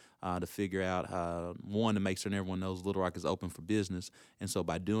Commission to figure out, one, to make certain everyone knows Little Rock is open for business. And so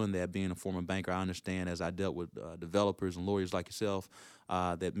by doing that, being a former banker, I understand as I dealt with developers and lawyers like yourself,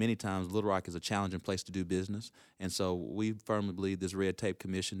 that many times Little Rock is a challenging place to do business. And so we firmly believe this Red Tape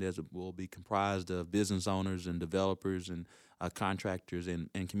Commission will be comprised of business owners and developers and contractors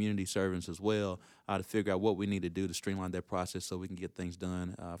and community servants as well to figure out what we need to do to streamline that process so we can get things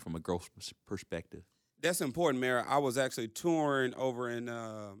done from a growth perspective. That's important, Mayor. I was actually touring over in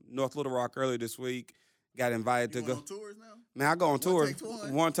North Little Rock earlier this week. Got invited to go. On tours now? Man, I go on tours.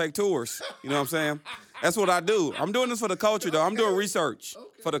 Want to take tours. You know what I'm saying? That's what I do. I'm doing this for the culture, though. I'm doing research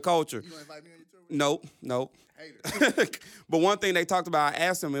for the culture. You gonna invite me on your tour? Nope. But one thing they talked about, I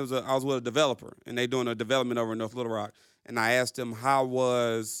asked them, I was with a developer, and they doing a development over in North Little Rock. And I asked them how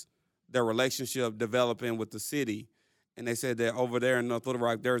was their relationship developing with the city. And they said that over there in North Little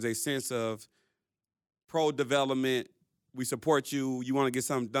Rock, there's a sense of pro-development. We support you. You want to get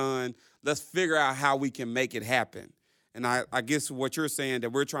something done. Let's figure out how we can make it happen. And I guess what you're saying,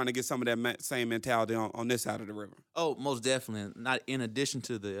 that we're trying to get some of that same mentality on this side of the river. Oh, most definitely. Not in addition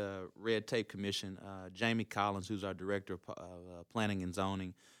to the Red Tape Commission, Jamie Collins, who's our Director of Planning and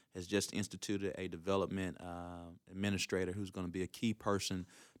Zoning, has just instituted a development administrator who's going to be a key person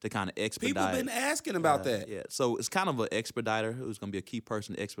to kind of expedite. People have been asking about that. Yeah, so it's kind of an expediter who's going to be a key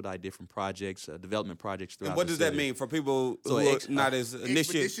person to expedite different projects, development projects throughout And what the does city. that mean for people who are not as initiated?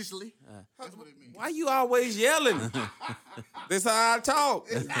 Expeditiously? That's what it means. Why you always yelling? This how I talk.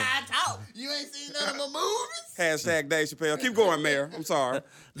 That's how I talk. You ain't seen none of my movies? Hashtag Dave Chappelle. Keep going, Mayor. I'm sorry.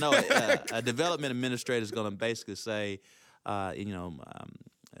 No, a development administrator is going to basically say,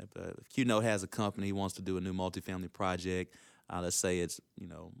 if QNote has a company, he wants to do a new multifamily project, let's say it's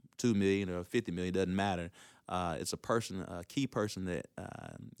 $2 million or $50 million, doesn't matter. It's a key person that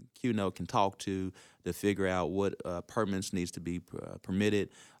QNote can talk to figure out what permits needs to be permitted,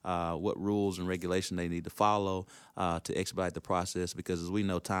 what rules and regulation they need to follow to expedite the process. Because as we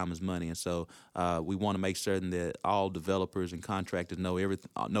know, time is money, and so we want to make certain that all developers and contractors know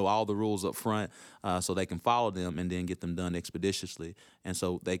all the rules up front, so they can follow them and then get them done expeditiously, and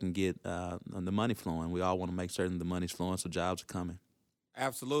so they can get the money flowing. We all want to make certain the money's flowing, so jobs are coming.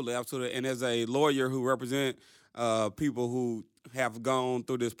 Absolutely. And as a lawyer who represent people who have gone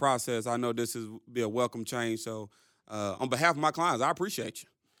through this process, I know this is be a welcome change. So on behalf of my clients, I appreciate you.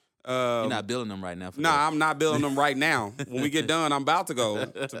 You're not billing them right now. I'm not billing them right now. When we get done, I'm about to go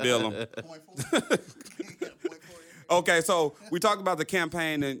to bill them. Okay, so we talked about the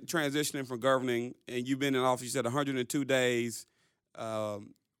campaign and transitioning from governing, and you've been in office, you said 102 days.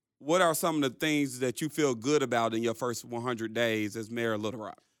 What are some of the things that you feel good about in your first 100 days as mayor of Little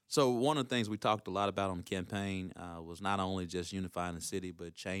Rock? So one of the things we talked a lot about on the campaign was not only just unifying the city,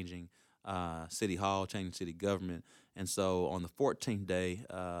 but changing City Hall, changing city government. And so on the 14th day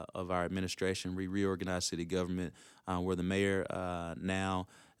of our administration, we reorganized city government, where the mayor now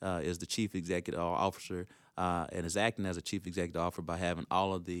is the chief executive officer and is acting as a chief executive officer by having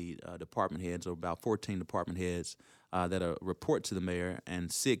all of the department heads, or about 14 department heads, that report to the mayor, and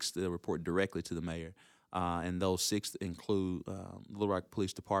 6 that report directly to the mayor. And those 6 include Little Rock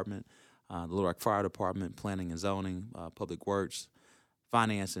Police Department, the Little Rock Fire Department, Planning and Zoning, Public Works,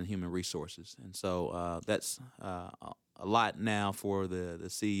 finance and human resources. And so that's a lot now for the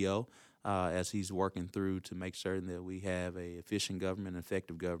CEO as he's working through to make certain that we have a efficient government,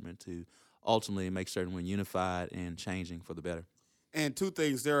 effective government to ultimately make certain we're unified and changing for the better. And two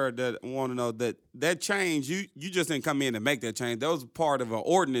things there that I want to know, that change, you just didn't come in and make that change. That was part of an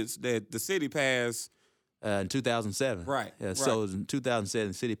ordinance that the city passed. In 2007. Right. Yeah, right. So in 2007,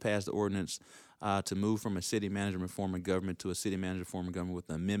 the city passed the ordinance to move from a city manager form of government to a city manager form of government with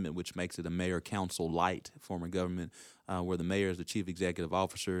an amendment which makes it a mayor-council light form of government where the mayor is the chief executive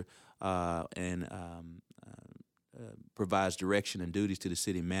officer and provides direction and duties to the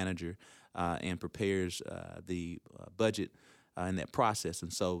city manager and prepares the budget in that process.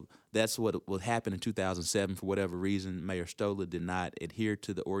 And so that's what will happen in 2007. For whatever reason, Mayor Stoller did not adhere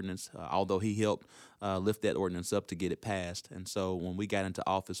to the ordinance, although he helped lift that ordinance up to get it passed. And so when we got into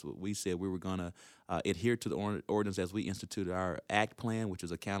office, we said we were going to adhere to the ordinance as we instituted our ACT plan, which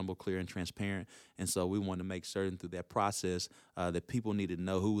is accountable, clear, and transparent. And so we wanted to make certain through that process that people needed to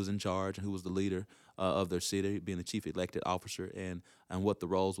know who was in charge and who was the leader of their city, being the chief elected officer, and what the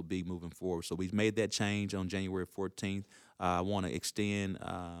roles will be moving forward. So we made that change on January 14th. I want to extend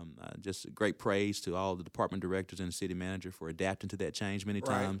just great praise to all the department directors and the city manager for adapting to that change many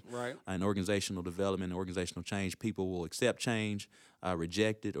times. Right. In organizational development and organizational change, people will accept change,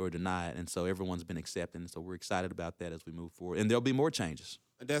 reject it, or deny it. And so everyone's been accepting. So we're excited about that as we move forward. And there'll be more changes.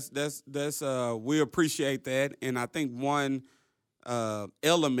 That's we appreciate that. And I think one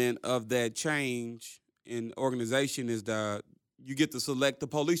element of that change in organization is you get to select the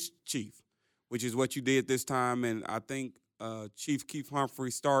police chief, which is what you did this time. And I think Chief Keith Humphrey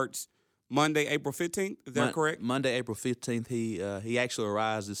starts Monday, April 15th. Is that correct? Monday, April 15th. He actually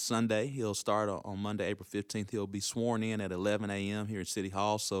arrives this Sunday. He'll start on Monday, April 15th. He'll be sworn in at 11 a.m. here at City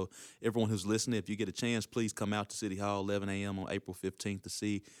Hall. So everyone who's listening, if you get a chance, please come out to City Hall 11 a.m. on April 15th to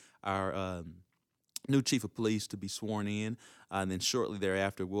see our new chief of police to be sworn in. And then shortly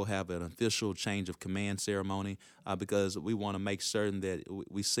thereafter, we'll have an official change of command ceremony because we want to make certain that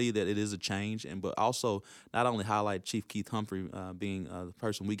we see that it is a change, but also not only highlight Chief Keith Humphrey being the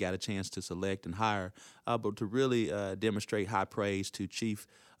person we got a chance to select and hire, but to really demonstrate high praise to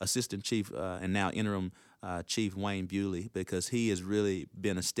Assistant Chief and now interim Chief Wayne Bewley, because he has really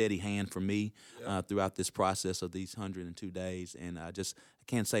been a steady hand for me throughout this process of these 102 days. And I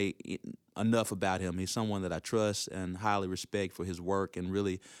can't say enough about him. He's someone that I trust and highly respect for his work and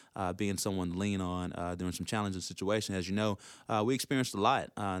really being someone to lean on during some challenging situations. As you know, we experienced a lot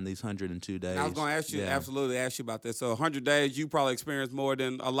in these 102 days. I was going to ask you, absolutely ask you about that. So 100 days, you probably experienced more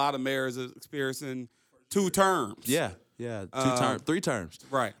than a lot of mayors are experiencing 2 terms. Yeah, 3 terms.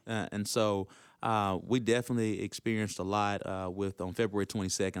 Right. And so we definitely experienced a lot on February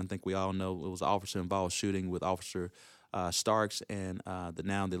 22nd. I think we all know it was an officer-involved shooting with Officer Starks and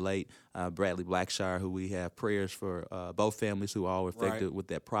the late Bradley Blackshire, who we have prayers for both families who all were affected with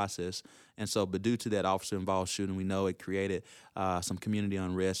that process. And so, but due to that officer-involved shooting, we know it created some community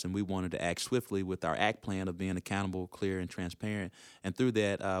unrest, and we wanted to act swiftly with our ACT plan of being accountable, clear, and transparent. And through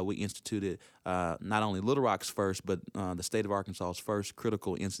that, we instituted not only Little Rock's first, but the state of Arkansas's first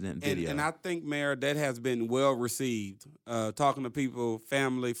critical incident video. And I think, Mayor, that has been well received. Talking to people,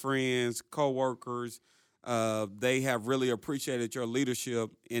 family, friends, co-workers, they have really appreciated your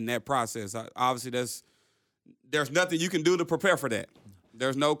leadership in that process. Obviously, there's nothing you can do to prepare for that.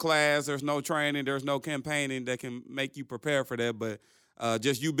 There's no class, there's no training, there's no campaigning that can make you prepare for that. But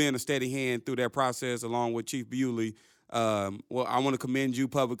just you being a steady hand through that process, along with Chief Bewley, I want to commend you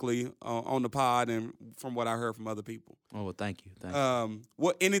publicly on the pod and from what I heard from other people. Oh, well, thank you.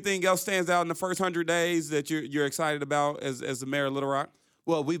 Anything else stands out in the first 100 days that you're excited about as the mayor of Little Rock?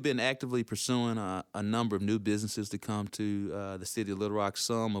 Well, we've been actively pursuing a number of new businesses to come to the city of Little Rock,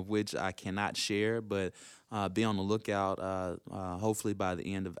 some of which I cannot share, but be on the lookout hopefully by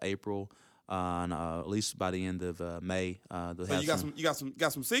the end of April. And at least by the end of May, so you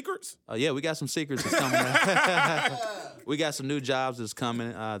got some secrets? Yeah, we got some secrets that's coming. We got some new jobs that's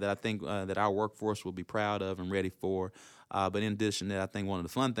coming that I think that our workforce will be proud of and ready for. But in addition to that, I think one of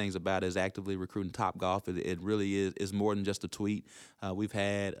the fun things about it is actively recruiting Topgolf. It really is more than just a tweet. We've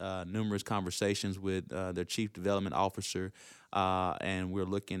had numerous conversations with their chief development officer, and we're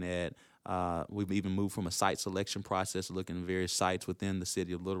looking at we've even moved from a site selection process to looking at various sites within the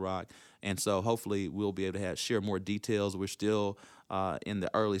city of Little Rock. And so hopefully we'll be able to share more details. We're still in the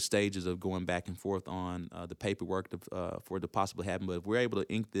early stages of going back and forth on the paperwork for it to possibly happen. But if we're able to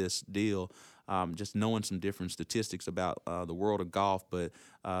ink this deal, just knowing some different statistics about the world of golf, but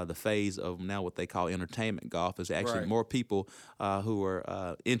the phase of now what they call entertainment golf is actually more people who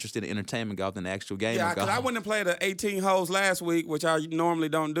are interested in entertainment golf than the actual game of golf. Yeah, because I went and played the 18 holes last week, which I normally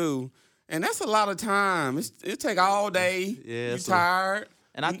don't do. And that's a lot of time. It take all day. Yeah, you're tired.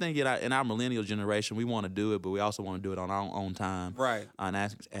 And I think in our millennial generation, we want to do it, but we also want to do it on our own time. Right. And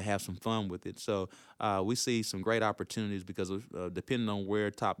have some fun with it. So we see some great opportunities because of, depending on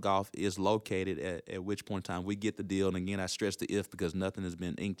where Topgolf is located, at which point in time we get the deal. And again, I stress the if because nothing has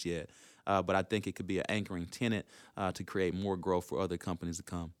been inked yet. But I think it could be an anchoring tenant to create more growth for other companies to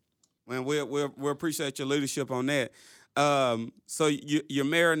come. Man, we appreciate your leadership on that. So you're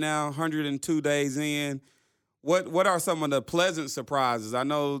married now, 102 days in. What are some of the pleasant surprises? I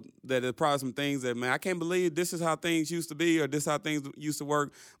know that there's probably some things that, man, I can't believe this is how things used to be or this is how things used to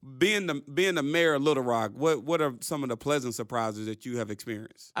work. Being the mayor of Little Rock, what are some of the pleasant surprises that you have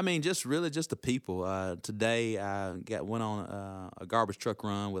experienced? I mean, just the people. Today I went on a garbage truck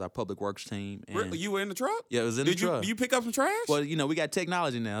run with our public works team. And Really? You were in the truck? Yeah, it was in the truck. Did you pick up some trash? Well, we got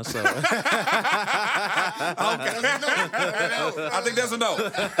technology now, so. Okay. I think that's a no.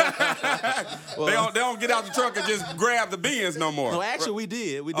 Well, they don't get out the truck and just grab the bins no more. No, actually, we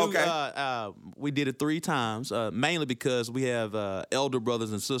did. We do. Okay. We did it 3 times, mainly because we have elder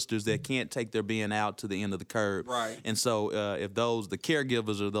brothers and sisters that can't take their bin out to the end of the curb. Right. And so, if the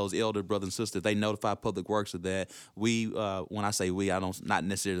caregivers or those elder brothers and sisters, they notify Public Works of that. We, when I say we, not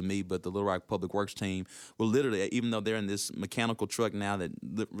necessarily me, but the Little Rock Public Works team will literally, even though they're in this mechanical truck now that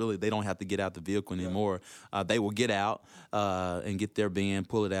really they don't have to get out the vehicle anymore, they will get out and get their bin,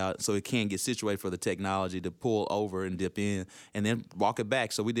 pull it out, so it can get situated for the technology to pull over and dip in and then walk it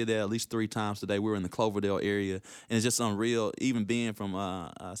back. So we did that at least 3 times today. We were in the Cloverdale area, and it's just unreal. Even being from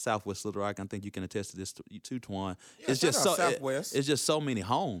Southwest Little Rock, I think you can attest to this too, Twan. Yeah, it's just so Southwest. It's just so many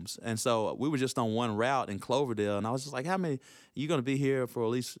homes, and so we were just on one route in Cloverdale, and I was just like, "How many? You're going to be here for at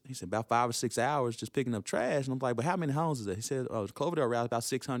least?" He said, "About 5 or 6 hours just picking up trash." And I'm like, "But how many homes is that?" He said, "Oh, the Cloverdale route is about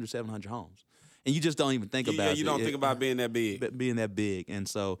 600, 700 homes." And you just don't even think about it. You don't think about being that big. Being that big. And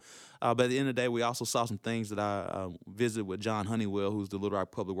so, but at the end of the day, we also saw some things that I visited with John Honeywell, who's the Little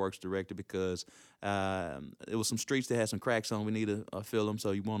Rock Public Works Director, because it was some streets that had some cracks on. We need to fill them,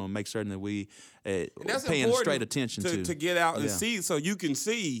 so you want to make certain that we paying straight attention to get out and see, so you can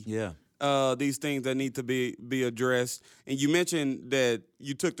see. Yeah. These things that need to be addressed. And you mentioned that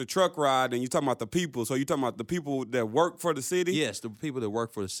you took the truck ride and you're talking about the people. So you're talking about the people that work for the city? Yes, the people that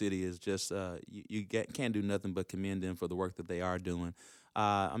work for the city is just, can't do nothing but commend them for the work that they are doing.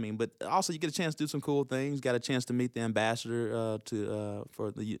 But also you get a chance to do some cool things. Got a chance to meet the ambassador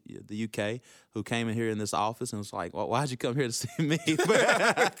for the UK, who came in here in this office and was like, "Well, why'd you come here to see me?"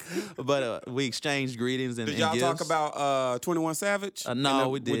 but we exchanged greetings and Did y'all gifts. talk about 21 Savage? No,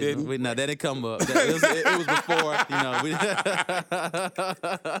 we didn't. That didn't come up. It was before.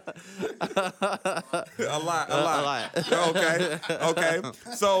 A lot. Okay.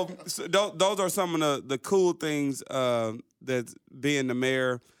 So those are some of the cool things that's being the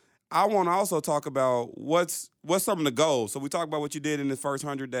mayor. I want to also talk about what's some of the goals. So we talked about what you did in the first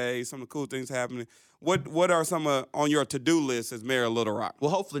 100 days, some of the cool things happening. What are some on your to-do list as mayor of Little Rock? Well,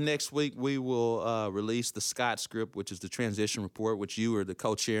 hopefully next week we will release the Scott script, which is the transition report, which you are the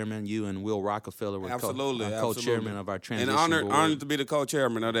co-chairman. You and Will Rockefeller were co-chairman of our transition board. And honored to be the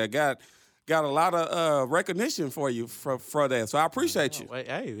co-chairman of that. Got a lot of recognition for you for that. So I appreciate you.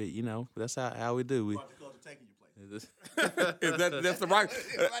 Hey, that's how we do. That's the rock.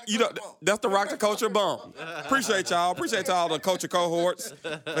 That's the Rock the Culture bump. Appreciate y'all. Appreciate y'all the culture cohorts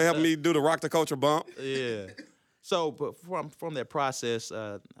for helping me do the Rock the Culture bump. Yeah. So, but from that process,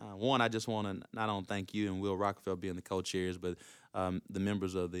 one, I just want to not only thank you and Will Rockefeller being the co-chairs, but the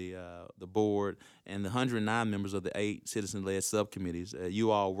members of the board and the 109 members of the 8 citizen-led subcommittees.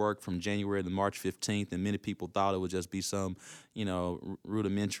 You all worked from January to March 15th, and many people thought it would just be some,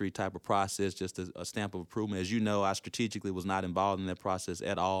 rudimentary type of process, just a stamp of approval. As you know, I strategically was not involved in that process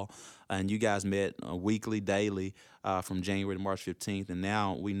at all, and you guys met weekly, daily from January to March 15th, and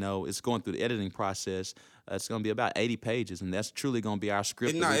now we know it's going through the editing process. It's going to be about 80 pages, and that's truly going to be our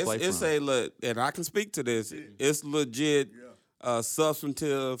script that we play from. And I can speak to this. It's legit.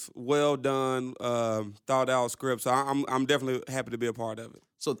 Substantive, well done, thought out script. So I'm definitely happy to be a part of it.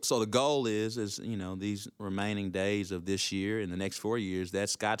 So the goal is these remaining days of this year and the next 4 years, that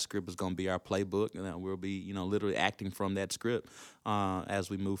Scott script is going to be our playbook, and we'll be literally acting from that script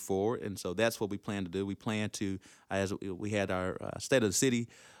as we move forward. And so that's what we plan to do. We plan to, as we had our State of the City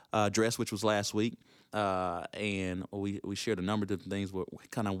address, which was last week. and we shared a number of different things,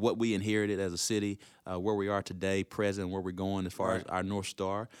 kind of what we inherited as a city, where we are today, present, where we're going as far as our North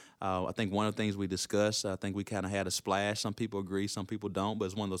Star. I think one of the things we discussed, I think we kind of had a splash. Some people agree, some people don't, but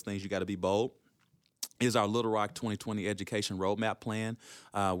it's one of those things you got to be bold. Is our Little Rock 2020 Education Roadmap Plan,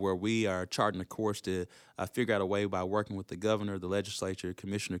 where we are charting a course to figure out a way by working with the governor, the legislature,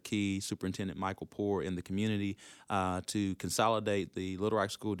 Commissioner Key, Superintendent Michael Poore, and the community to consolidate the Little Rock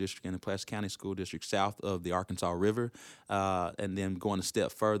School District and the Pulaski County School District south of the Arkansas River, and then going a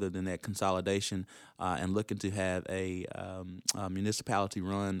step further than that consolidation and looking to have a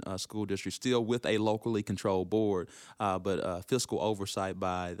municipality-run school district still with a locally controlled board, but fiscal oversight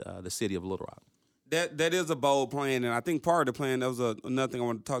by the city of Little Rock. That is a bold plan, and I think part of the plan, that was another thing I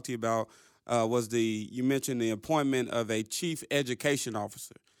wanted to talk to you about, was you mentioned the appointment of a chief education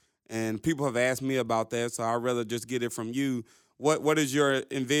officer. And people have asked me about that, so I'd rather just get it from you. What is your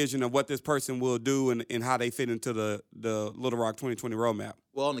envision of what this person will do and how they fit into the Little Rock 2020 roadmap?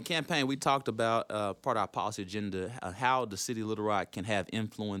 Well, in the campaign, we talked about part of our policy agenda, how the city of Little Rock can have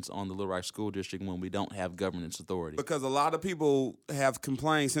influence on the Little Rock School District when we don't have governance authority. Because a lot of people have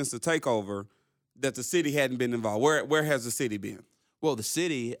complained since the takeover that the city hadn't been involved. Where has the city been? Well, the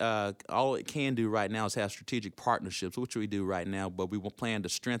city, all it can do right now is have strategic partnerships, which we do right now, but we will plan to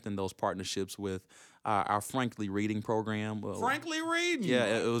strengthen those partnerships with our Frankly Reading program. Frankly Reading? Yeah,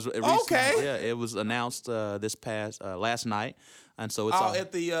 it was okay. Yeah, it was announced last night, and so it's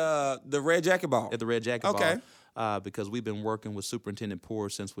at the Red Jacket Ball. At the Red Jacket okay. Ball. Because we've been working with Superintendent Poore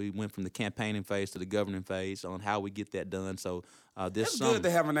since we went from the campaigning phase to the governing phase on how we get that done. So this summer, good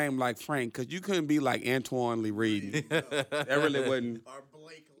to have a name like Frank, because you couldn't be like Antoine Lee Reading. That really wouldn't. Or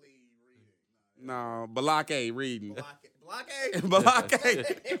Blake Lee Reading. No, Balake Reading. Balake.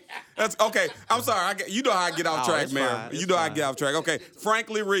 That's okay. I'm sorry. You know how I get off track, Mayor. You know how I get off track. Okay,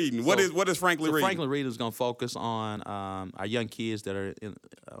 Frankly Reading. What is Frankly Reading? Frankly Reading is going to focus on our young kids that are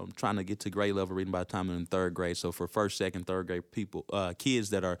trying to get to grade level reading by the time they're in third grade. So for first, second, third grade kids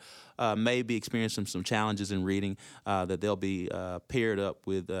that are maybe experiencing some challenges in reading, that they'll be paired up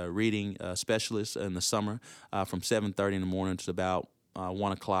with reading specialists in the summer from 7:30 in the morning to about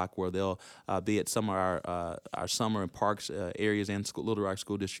 1 o'clock, where they'll be at some of our summer and parks areas and Little Rock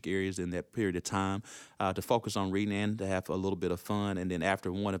School District areas in that period of time to focus on reading and to have a little bit of fun. And then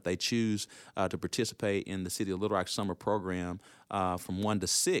after 1, if they choose to participate in the City of Little Rock summer program from 1 to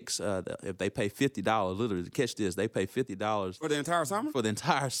 6, if they pay $50, literally, catch this, they pay $50 for the entire summer? For the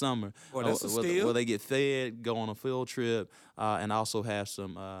entire summer. Well, that's a steal. Where they get fed, go on a field trip, and also have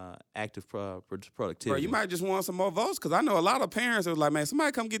some active productivity. Bro, you might just want some more votes, because I know a lot of parents are like, man,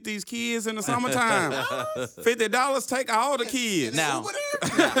 somebody come get these kids in the summertime. $50, take all the kids. Now,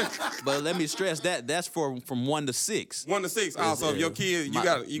 but let me stress that's from 1 to 6. 1 to 6. Also, if your kid,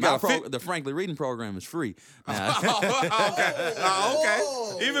 you got the Frankly Reading program is free. Okay.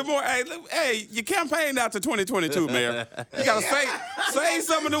 Okay. Even more. Hey, you campaigned out to 2022, Mayor. You gotta say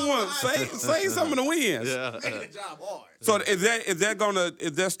some of the ones. Say some of the wins. Yeah. Making the job hard. So is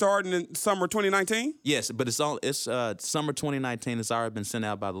that starting in summer 2019? Yes, but it's summer 2019. It's already been sent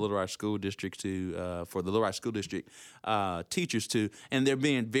out by the Little Rock School District for the Little Rock School District teachers and they're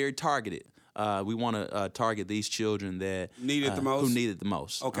being very targeted. We want to target these children that need it the most. Who need it the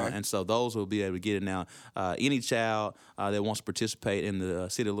most. Okay. And so those will be able to get it now. Any child that wants to participate in the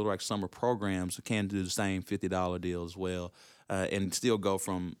City of Little Rock summer programs can do the same $50 deal as well, and still go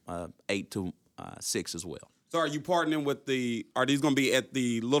from 8 to 6 as well. So are you partnering with are these going to be at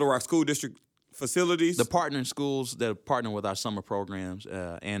the Little Rock School District facilities? The partnering schools that partner with our summer programs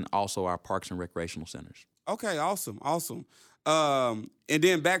and also our parks and recreational centers. Okay, awesome. And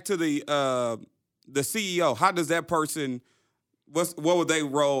then back to the CEO. How does that person? What would they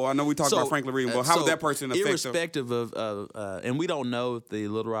role? I know we talked about Franklin Reading, but how would that person affect? Irrespective of, and we don't know if the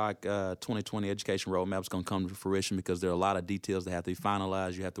Little Rock 2020 education roadmap is going to come to fruition because there are a lot of details that have to be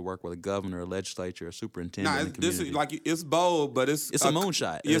finalized. You have to work with a governor, a legislature, a superintendent. Nah, in the community. This is like it's bold, but it's a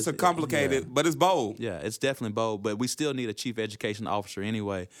moonshot. It's a complicated, but it's bold. Yeah, it's definitely bold, but we still need a chief education officer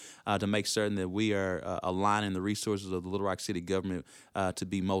anyway to make certain that we are aligning the resources of the Little Rock City government to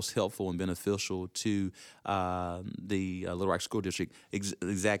be most helpful and beneficial to the Little Rock School District.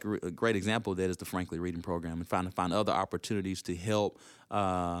 A great example of that is the Frankly Reading program, and find other opportunities to help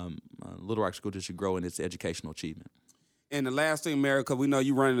Little Rock School District grow in its educational achievement. And the last thing, Mayor, because we know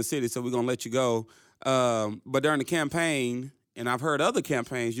you run in the city, so we're going to let you go. But during the campaign, and I've heard other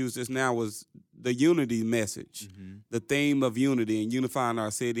campaigns use this now, was the unity message, the theme of unity and unifying our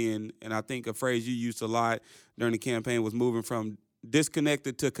city. And I think a phrase you used a lot during the campaign was moving from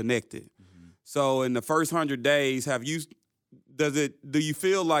disconnected to connected. So in the first 100 days, Do you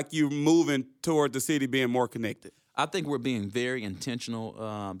feel like you're moving toward the city being more connected? I think we're being very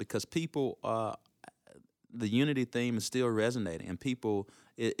intentional because people, the unity theme is still resonating, and people,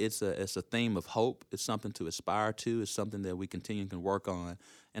 it's a theme of hope. It's something to aspire to. It's something that we continue to work on,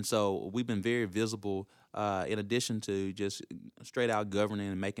 and so we've been very visible. In addition to just straight out governing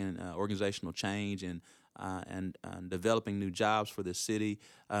and making organizational change and developing new jobs for the city,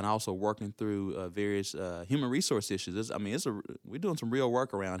 and also working through various human resource issues. We're doing some real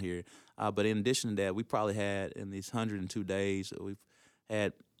work around here. But in addition to that, we probably had in these 102 days, we've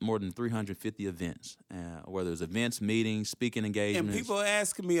had more than 350 events, whether it's events, meetings, speaking engagements. And people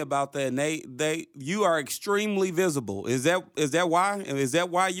asking me about that, and you are extremely visible. Is that why? Is that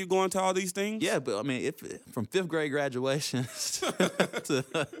why you're going to all these things? Yeah, but I mean, from fifth grade graduations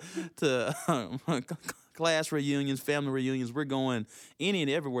to class reunions, family reunions, we're going any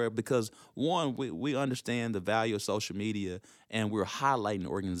and everywhere because, one, we understand the value of social media, and we're highlighting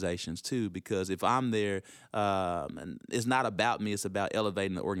organizations, too, because if I'm there, it's not about me, it's about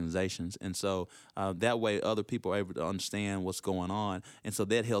elevating the organizations. And so that way other people are able to understand what's going on, and so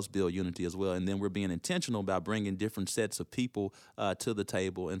that helps build unity as well. And then we're being intentional about bringing different sets of people to the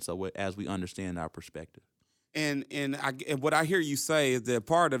table, and so as we understand our perspective. And what I hear you say is that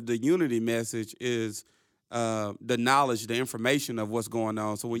part of the unity message is the knowledge, the information of what's going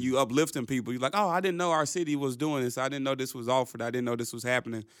on. So when you uplifting people, you're like, oh, I didn't know our city was doing this. I didn't know this was offered. I didn't know this was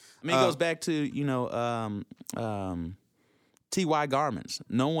happening. I mean, it goes back to, T.Y. Garments.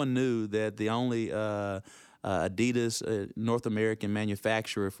 No one knew that the only Adidas North American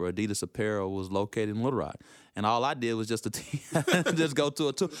manufacturer for Adidas apparel was located in Little Rock. And all I did was just just go to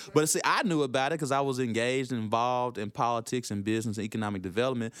a tour. But see, I knew about it because I was engaged and involved in politics and business and economic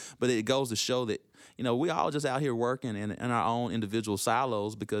development. But it goes to show that, we all just out here working in our own individual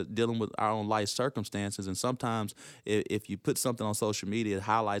silos because dealing with our own life circumstances. And sometimes if you put something on social media, it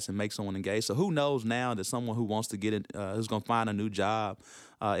highlights and makes someone engaged. So who knows now that someone who wants to get it, who's going to find a new job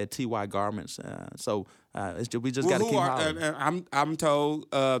at T.Y. Garments. We just got to keep hiring. I'm told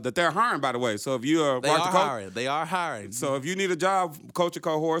that they're hiring, by the way. So if you are they are hiring. So if you need a job, coach a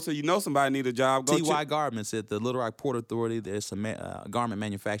cohort, so you know somebody need a job, go T.Y. Garments at the Little Rock Port Authority. There's a garment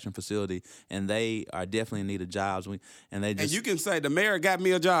manufacturing facility, and they are definitely in need of jobs. And you can say the mayor got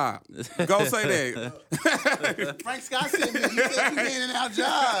me a job. Go say that. Frank Scott said you said you in and out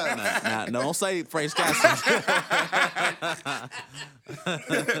jobs. No, don't say Frank Scott.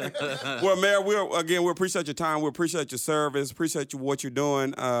 Well, Mayor, we appreciate your time. We appreciate your service. Appreciate what you're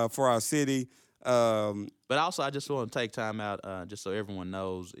doing for our city. But also, I just want to take time out just so everyone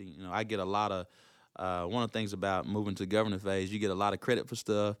knows. I get a lot of. One of the things about moving to government phase, you get a lot of credit for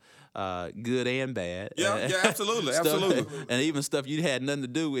stuff, good and bad. Yeah, absolutely, absolutely. And even stuff you had nothing to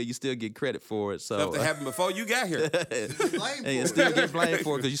do with, you still get credit for it. So stuff that happened before you got here, and you still get blamed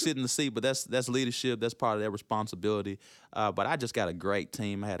for it because you sit in the seat. But that's leadership. That's part of their responsibility. But I just got a great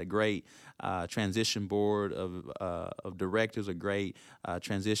team. I had a great transition board of directors, a great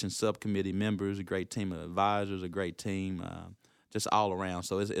transition subcommittee members, a great team of advisors, a great team. Just all around.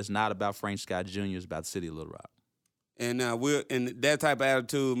 So it's not about Frank Scott Jr., it's about the city of Little Rock. And that type of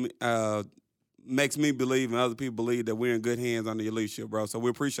attitude makes me believe and other people believe that we're in good hands under your leadership, bro. So we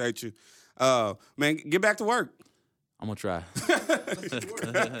appreciate you. Man, get back to work. I'm going to try.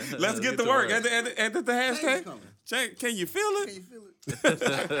 Let's get to work. At the hashtag. Can you feel it?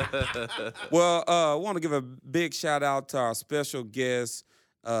 Well, I want to give a big shout out to our special guest,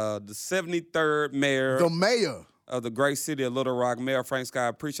 the 73rd mayor. The mayor of the great city of Little Rock, Mayor Frank Scott.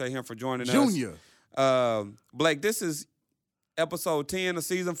 Appreciate him for joining us. Junior. Blake, this is episode 10 of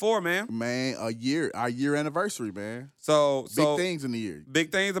season 4, man. Man, our year anniversary, man. So big things in the year.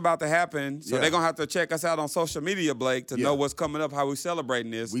 Big things about to happen. So they're going to have to check us out on social media, Blake, to know what's coming up, how we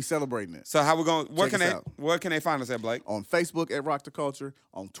celebrating this. We celebrating it. So how we going, where can they find us at, Blake? On Facebook at Rock the Culture,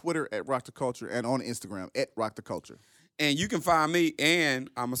 on Twitter at Rock the Culture, and on Instagram at Rock the Culture. And you can find me, and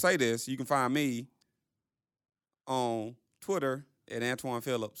I'm going to say this, you can find me on Twitter at Antoine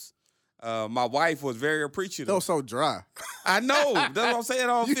Phillips. My wife was very appreciative. That was so dry. I know. That's what I'm saying. I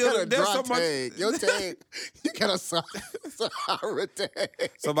don't feel it. There's so tag. Your tag, you got a sorry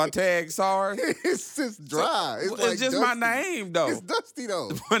tag. So my tag, sorry. It's just dry. It's like just Dusty. My name, though. It's Dusty,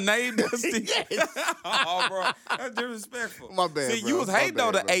 though. My name, Dusty. Yes. Oh, bro. That's disrespectful. My bad, See, bro. you was hating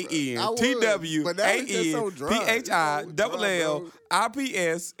on the A-N, T-W-A-N, P-H-I-L-L,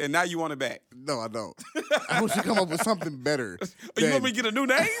 I-P-S, and now you want it back. No, I don't. I want you to come up with something better. You want me to get a new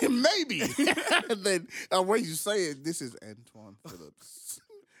name? Maybe. And then the way you say it, this is Antoine Phillips.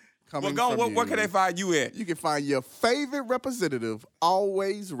 Where can they find you at? You can find your favorite representative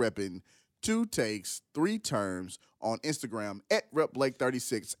always repping 2 takes, 3 terms on Instagram at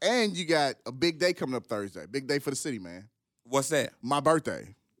RepBlake36. And you got a big day coming up Thursday. Big day for the city, man. What's that? My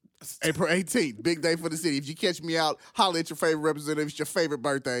birthday. April 18th, big day for the city. If you catch me out, holler at your favorite representative. It's your favorite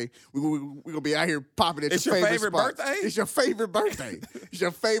birthday. We're going to be out here popping at your favorite spots. Birthday? It's your favorite birthday. It's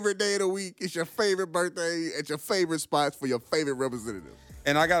your favorite day of the week. It's your favorite birthday at your favorite spots for your favorite representative.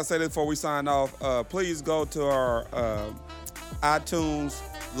 And I got to say this before we sign off. Please go to our iTunes,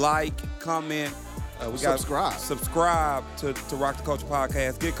 like, comment. Subscribe to Rock the Culture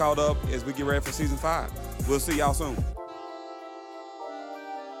Podcast. Get caught up as we get ready for season 5. We'll see y'all soon.